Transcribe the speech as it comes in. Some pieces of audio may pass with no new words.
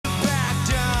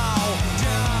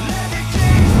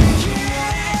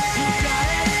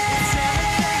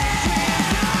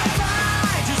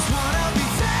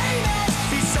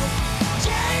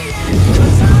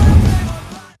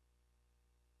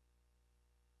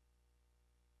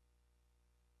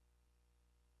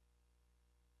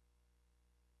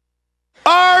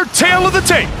middle of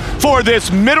the tape for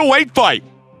this middleweight fight.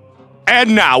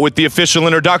 And now, with the official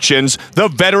introductions, the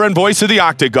veteran voice of the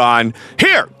Octagon,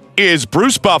 here is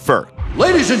Bruce Buffer.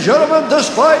 Ladies and gentlemen, this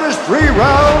fight is 3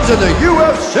 rounds in the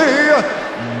UFC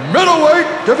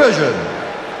middleweight division.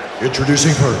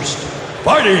 Introducing first,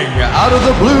 fighting out of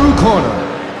the blue corner.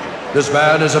 This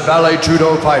man is a ballet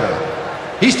judo fighter.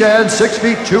 He stands 6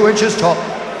 feet 2 inches tall.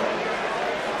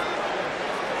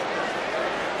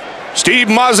 Steve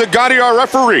Mazzagatti, our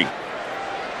referee.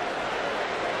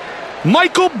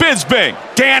 Michael Bisping,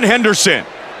 Dan Henderson.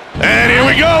 And here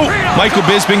we go. Michael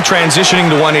Bisping transitioning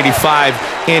to 185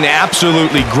 in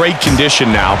absolutely great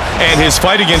condition now. And his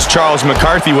fight against Charles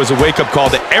McCarthy was a wake-up call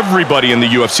to everybody in the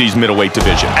UFC's middleweight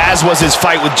division. As was his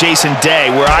fight with Jason Day,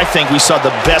 where I think we saw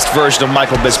the best version of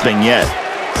Michael Bisping yet.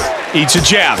 Eats a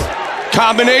jab.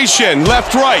 Combination,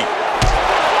 left-right.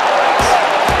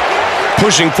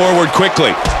 Pushing forward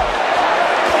quickly.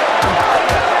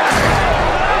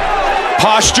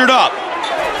 Postured up.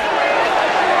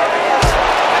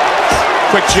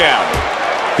 Quick jab.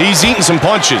 He's eating some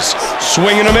punches.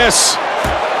 Swing and a miss.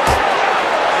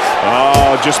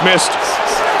 Oh, just missed.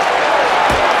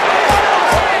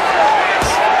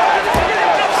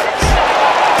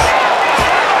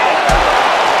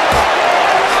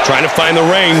 Trying to find the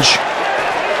range.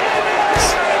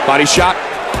 Body shot.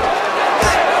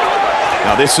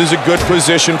 Now this is a good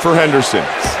position for Henderson.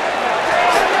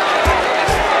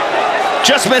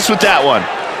 Just missed with that one.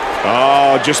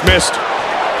 Oh, just missed.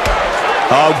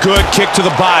 Oh, good kick to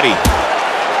the body.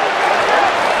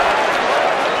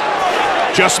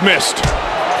 Just missed.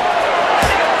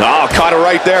 Oh, caught it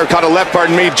right there. Caught a left,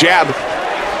 pardon me, jab.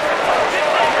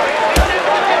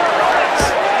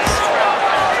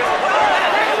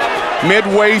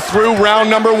 Midway through round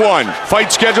number 1.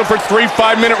 Fight scheduled for 3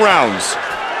 5-minute rounds.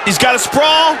 He's got a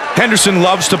sprawl. Henderson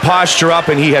loves to posture up,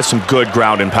 and he has some good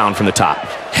ground and pound from the top.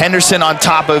 Henderson on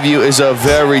top of you is a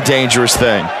very dangerous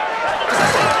thing.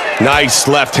 Nice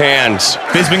left hands.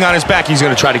 Bisping on his back, he's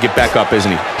going to try to get back up,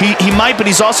 isn't he? He might, but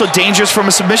he's also dangerous from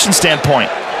a submission standpoint.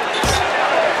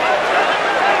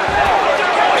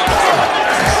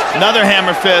 Another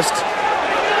hammer fist.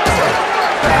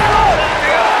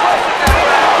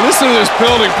 Listen to this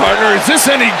building, partner. Is this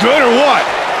any good or what?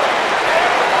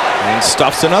 And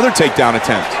stuffs another takedown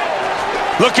attempt.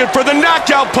 Looking for the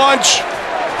knockout punch.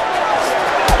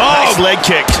 Oh, nice leg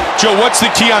kick. Joe, what's the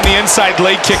key on the inside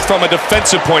leg kick from a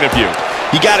defensive point of view?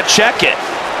 You got to check it.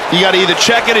 You got to either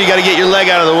check it or you got to get your leg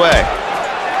out of the way.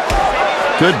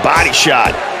 Good body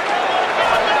shot.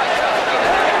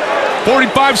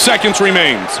 45 seconds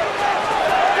remains.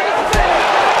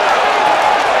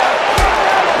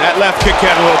 That left kick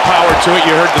had a little power to it.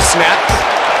 You heard the snap.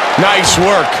 Nice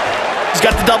work. He's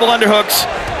got the double underhooks.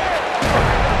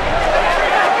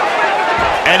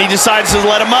 And he decides to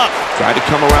let him up. Tried to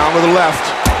come around with the left.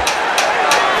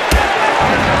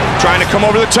 Trying to come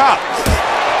over the top.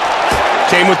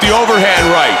 Came with the overhand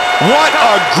right. What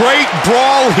a great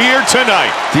brawl here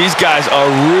tonight. These guys are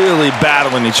really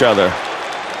battling each other.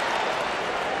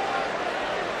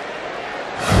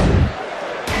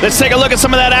 Let's take a look at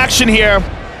some of that action here.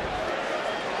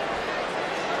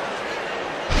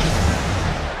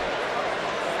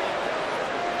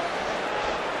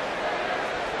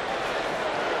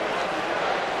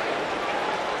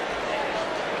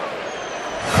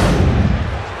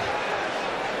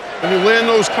 When you land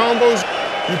those combos,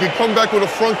 you can come back with a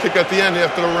front kick at the end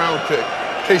after the round kick,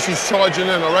 in case he's charging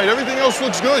in, all right? Everything else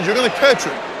looks good. You're going to catch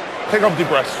it. Take up deep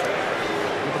breaths.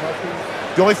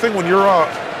 The only thing when you're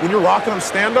rocking him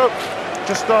stand-up,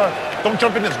 just don't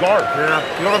jump in his guard.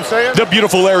 You know what I'm saying? The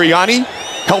beautiful Ariani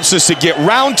helps us to get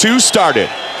round 2 started.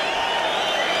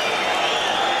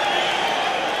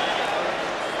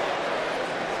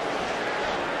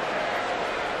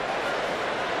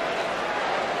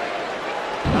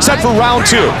 Set for round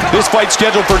 2. This fight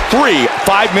scheduled for 3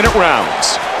 5-minute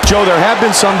rounds. Joe, there have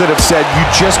been some that have said you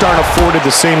just aren't afforded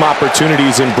the same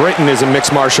opportunities in Britain as a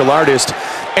mixed martial artist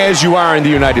as you are in the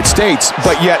United States,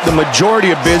 but yet the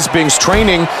majority of Bisping's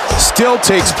training still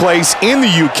takes place in the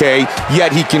UK,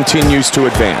 yet he continues to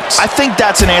advance. I think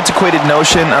that's an antiquated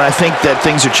notion, and I think that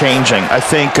things are changing. I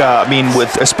think,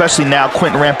 with especially now,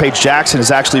 Quentin Rampage Jackson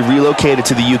has actually relocated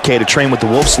to the UK to train with the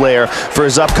Wolf Slayer for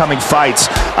his upcoming fights,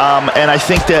 and I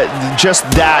think that just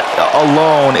that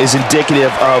alone is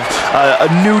indicative of a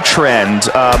new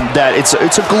trend, that it's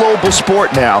a global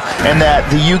sport now, and that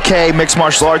the UK mixed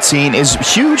martial arts scene is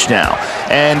huge now,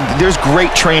 and there's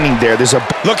great training there. There's a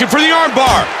looking for the arm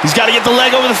bar. He's got to get the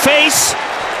leg over the face.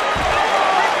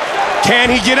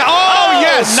 Can he get it? Oh,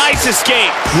 yes! Nice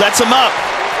escape. Lets him up.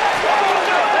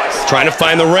 Trying to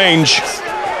find the range.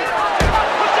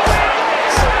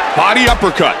 Body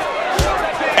uppercut.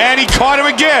 And he caught him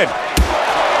again.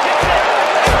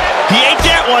 He ate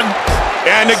that one.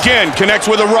 And again, connects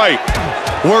with a right.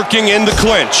 Working in the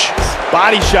clinch.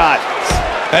 Body shot.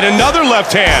 And another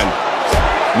left hand.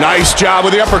 Nice job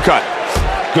with the uppercut.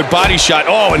 Good body shot.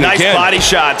 Oh, and nice again. Body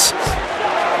shots.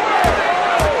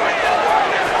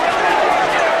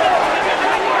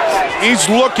 He's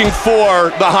looking for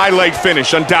the highlight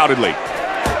finish, undoubtedly.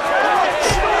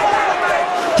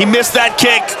 He missed that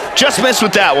kick. Just missed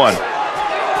with that one.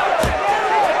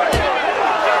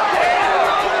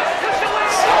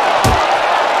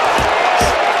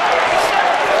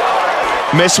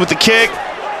 Missed with the kick.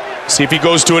 See if he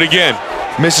goes to it again.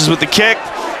 Misses with the kick.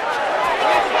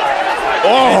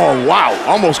 Oh, wow.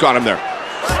 Almost got him there.